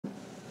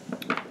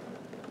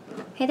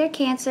Hey there,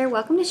 Cancer.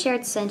 Welcome to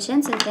Shared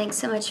Sentience, and thanks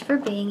so much for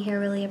being here.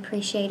 Really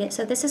appreciate it.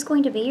 So this is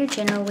going to be your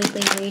general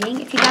weekly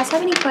reading. If you guys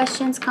have any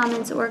questions,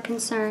 comments, or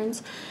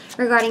concerns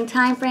regarding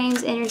time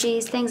frames,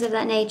 energies, things of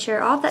that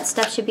nature, all of that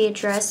stuff should be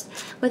addressed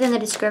within the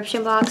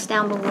description box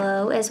down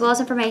below, as well as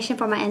information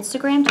for my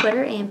Instagram,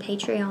 Twitter, and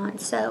Patreon.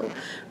 So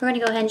we're going to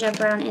go ahead and jump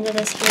right on into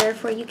this here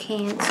for you,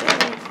 Cancer.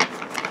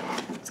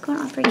 What's going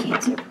on for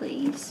Cancer,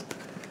 please?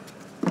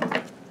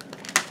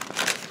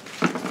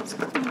 What's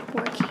going on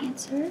for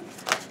Cancer?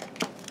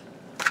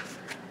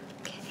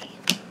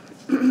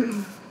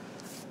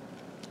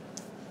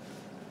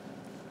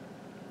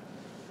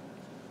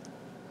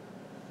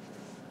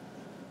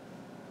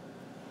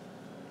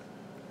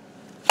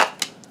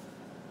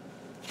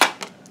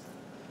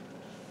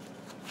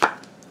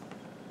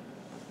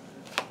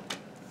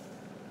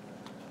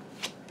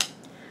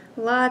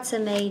 Lots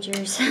of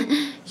majors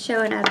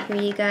showing up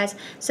here, you guys.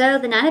 So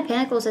the Nine of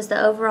Pentacles is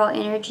the overall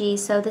energy.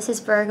 So this is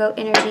Virgo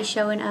energy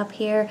showing up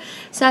here.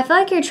 So I feel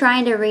like you're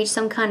trying to reach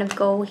some kind of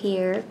goal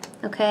here,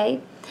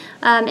 okay?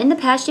 In the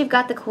past, you've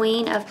got the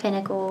Queen of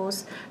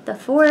Pentacles, the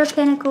Four of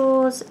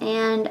Pentacles,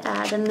 and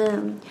the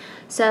Moon.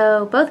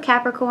 So both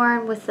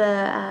Capricorn with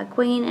the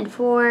Queen and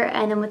Four,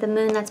 and then with the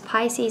Moon, that's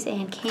Pisces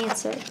and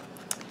Cancer.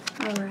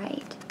 All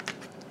right.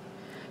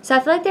 So I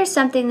feel like there's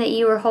something that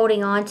you were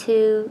holding on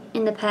to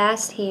in the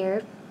past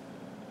here.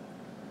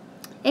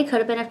 It could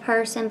have been a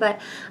person,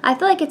 but I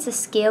feel like it's a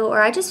skill, or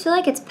I just feel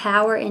like it's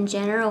power in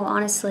general,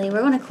 honestly.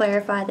 We're going to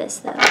clarify this,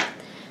 though.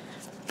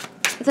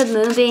 With the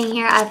Moon being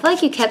here, I feel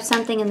like you kept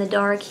something in the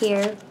dark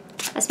here.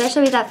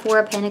 Especially with that Four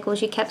of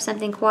Pentacles, you kept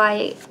something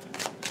quiet.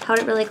 Held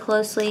it really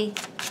closely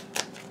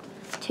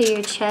to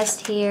your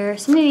chest here.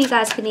 Some of you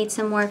guys could need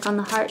some work on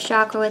the heart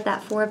chakra with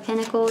that Four of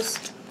Pentacles.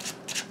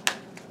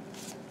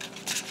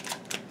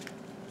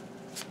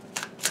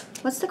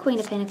 What's the Queen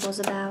of Pentacles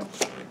about?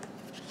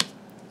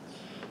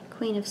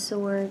 Queen of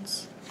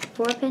Swords.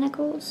 Four of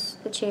Pentacles.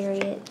 The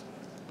Chariot.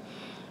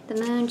 The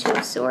Moon, Two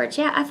of Swords.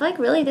 Yeah, I feel like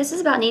really this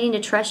is about needing to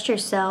trust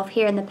yourself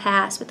here in the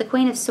past. With the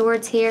Queen of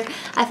Swords here,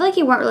 I feel like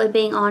you weren't really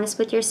being honest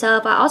with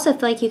yourself. I also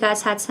feel like you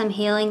guys had some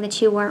healing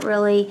that you weren't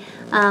really,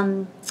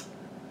 I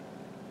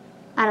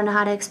don't know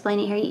how to explain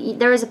it here.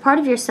 There was a part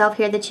of yourself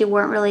here that you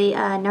weren't really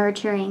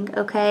nurturing,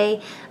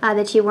 okay?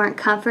 That you weren't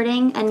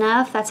comforting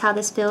enough. That's how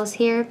this feels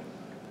here.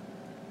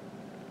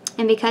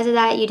 And because of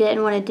that, you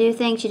didn't want to do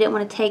things, you didn't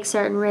want to take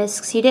certain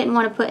risks, you didn't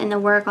want to put in the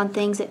work on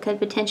things that could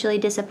potentially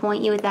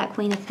disappoint you with that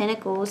Queen of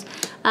Pentacles.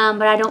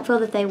 But I don't feel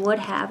that they would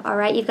have,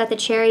 alright? You've got the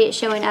Chariot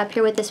showing up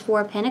here with this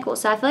Four of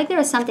Pentacles. So I feel like there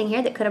was something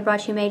here that could have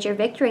brought you major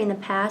victory in the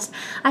past.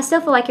 I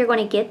still feel like you're going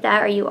to get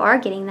that, or you are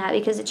getting that,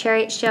 because the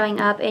Chariot's showing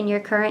up in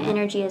your current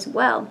energy as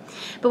well.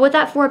 But with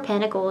that Four of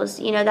Pentacles,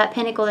 you know, that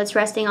pentacle that's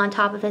resting on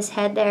top of his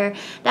head there,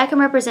 that can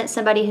represent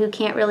somebody who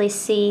can't really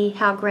see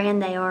how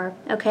grand they are,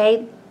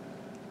 okay?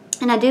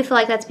 And I do feel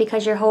like that's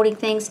because you're holding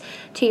things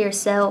to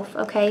yourself,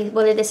 okay?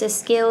 Whether this is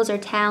skills or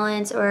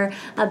talents or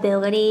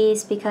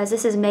abilities, because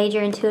this is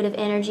major intuitive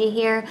energy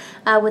here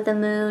with the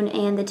Moon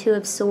and the Two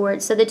of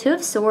Swords. So the Two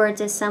of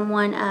Swords is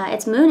someone,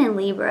 it's Moon in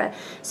Libra.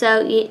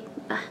 So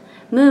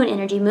Moon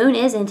energy. Moon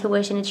is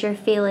intuition. It's your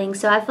feelings.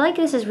 So I feel like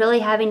this is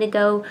really having to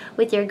go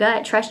with your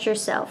gut. Trust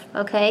yourself,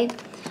 okay?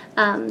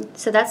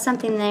 So that's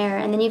something there.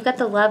 And then you've got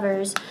the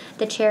Lovers,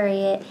 the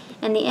Chariot,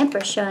 and the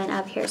Empress showing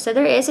up here. So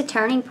there is a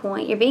turning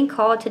point. You're being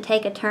called to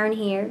take a turn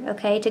here,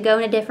 okay, to go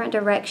in a different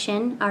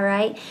direction, all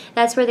right?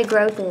 That's where the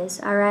growth is,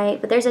 all right?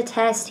 But there's a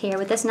test here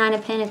with this Nine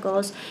of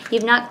Pentacles.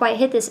 You've not quite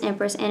hit this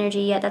Empress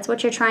energy yet. That's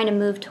what you're trying to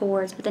move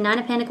towards. But the Nine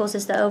of Pentacles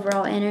is the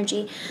overall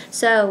energy.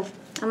 So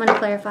I'm going to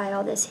clarify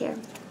all this here.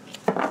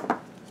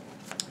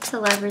 What's the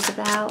Lovers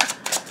about?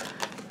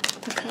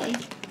 Okay.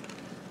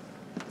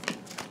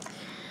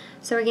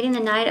 So we're getting the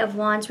Knight of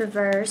Wands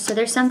reversed. So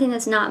there's something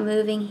that's not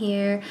moving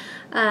here.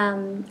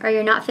 Or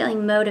you're not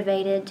feeling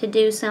motivated to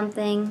do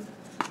something,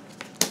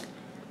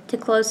 to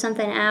close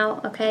something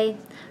out, okay?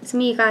 Some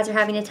of you guys are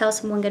having to tell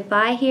someone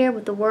goodbye here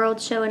with the World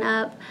showing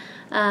up.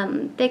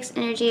 Fixed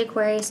energy,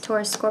 Aquarius,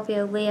 Taurus,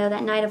 Scorpio, Leo.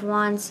 That Knight of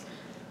Wands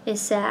is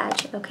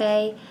Sag,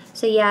 okay?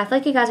 So yeah, I feel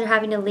like you guys are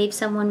having to leave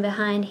someone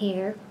behind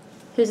here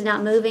who's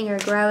not moving or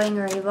growing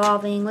or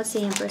evolving. What's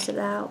the Empress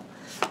about?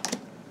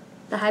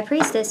 The High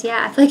Priestess,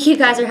 yeah. I feel like you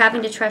guys are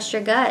having to trust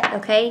your gut,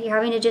 okay? You're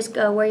having to just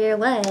go where you're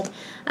led.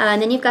 And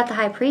then you've got the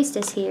High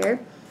Priestess here.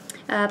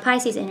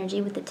 Pisces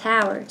energy with the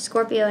Tower.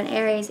 Scorpio and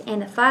Aries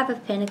and the Five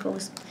of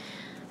Pentacles.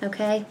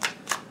 Okay?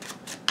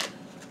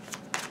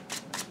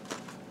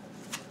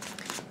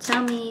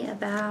 Tell me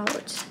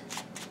about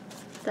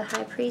the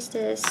High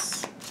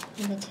Priestess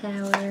and the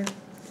Tower.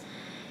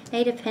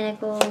 Eight of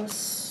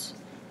Pentacles.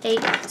 8.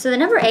 So the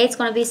number 8 is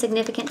going to be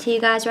significant to you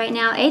guys right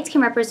now. 8s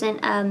can represent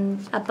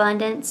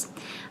abundance.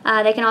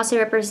 They can also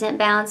represent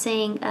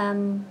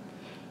balancing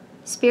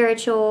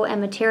spiritual and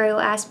material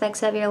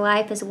aspects of your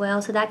life as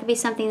well. So that could be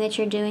something that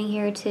you're doing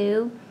here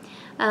too.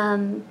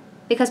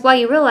 Because while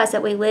you realize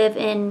that we live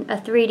in a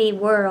 3D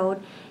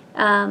world,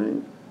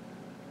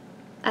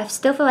 I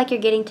still feel like you're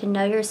getting to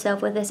know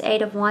yourself with this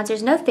Eight of Wands.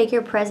 There's no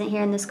figure present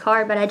here in this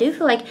card, but I do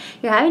feel like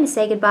you're having to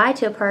say goodbye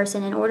to a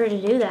person in order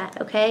to do that,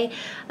 okay?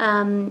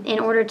 In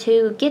order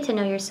to get to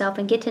know yourself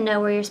and get to know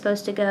where you're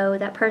supposed to go.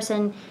 That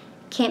person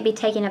can't be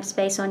taking up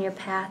space on your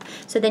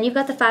path. So then you've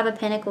got the Five of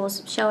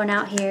Pentacles showing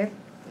out here.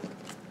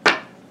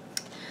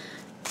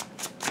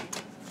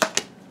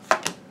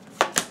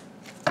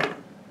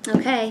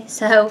 Okay,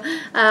 so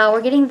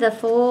we're getting the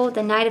Fool,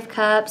 the Knight of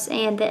Cups,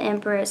 and the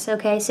Empress.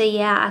 Okay, so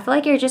yeah, I feel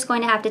like you're just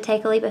going to have to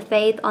take a leap of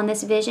faith on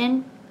this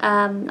vision,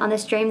 on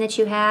this dream that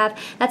you have.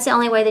 That's the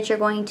only way that you're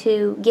going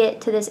to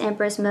get to this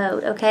Empress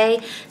mode,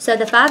 okay? So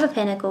the Five of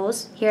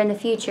Pentacles here in the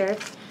future,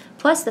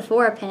 plus the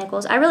Four of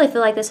Pentacles, I really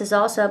feel like this is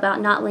also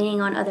about not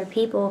leaning on other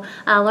people,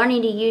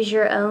 learning to use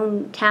your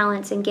own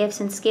talents and gifts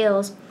and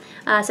skills.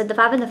 So the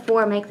 5 and the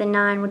 4 make the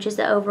 9, which is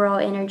the overall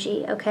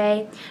energy,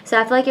 okay?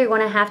 So I feel like you're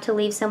going to have to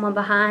leave someone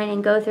behind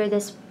and go through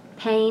this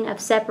pain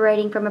of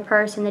separating from a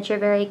person that you're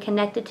very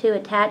connected to,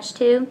 attached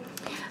to.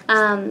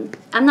 I'm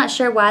not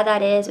sure why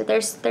that is, but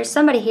there's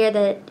somebody here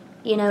that,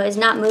 you know, is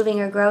not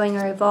moving or growing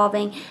or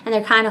evolving, and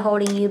they're kind of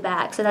holding you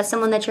back. So that's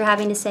someone that you're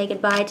having to say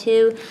goodbye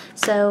to.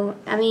 So,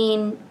 I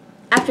mean,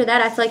 after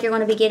that, I feel like you're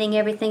going to be getting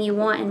everything you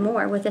want and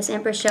more with this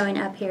Empress showing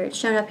up here. It's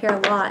shown up here a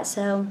lot,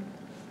 so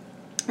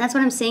that's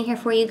what I'm seeing here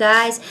for you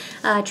guys.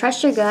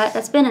 Trust your gut.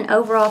 That's been an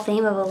overall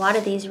theme of a lot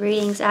of these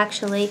readings,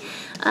 actually.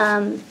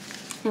 And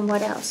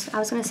what else? I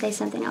was going to say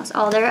something else.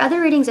 Oh, there are other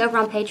readings over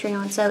on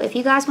Patreon, so if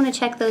you guys want to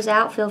check those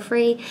out, feel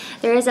free.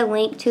 There is a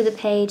link to the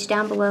page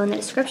down below in the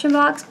description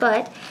box,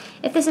 but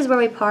if this is where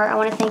we part, I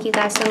want to thank you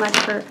guys so much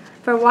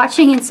for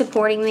watching and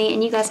supporting me,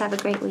 and you guys have a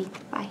great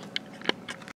week. Bye.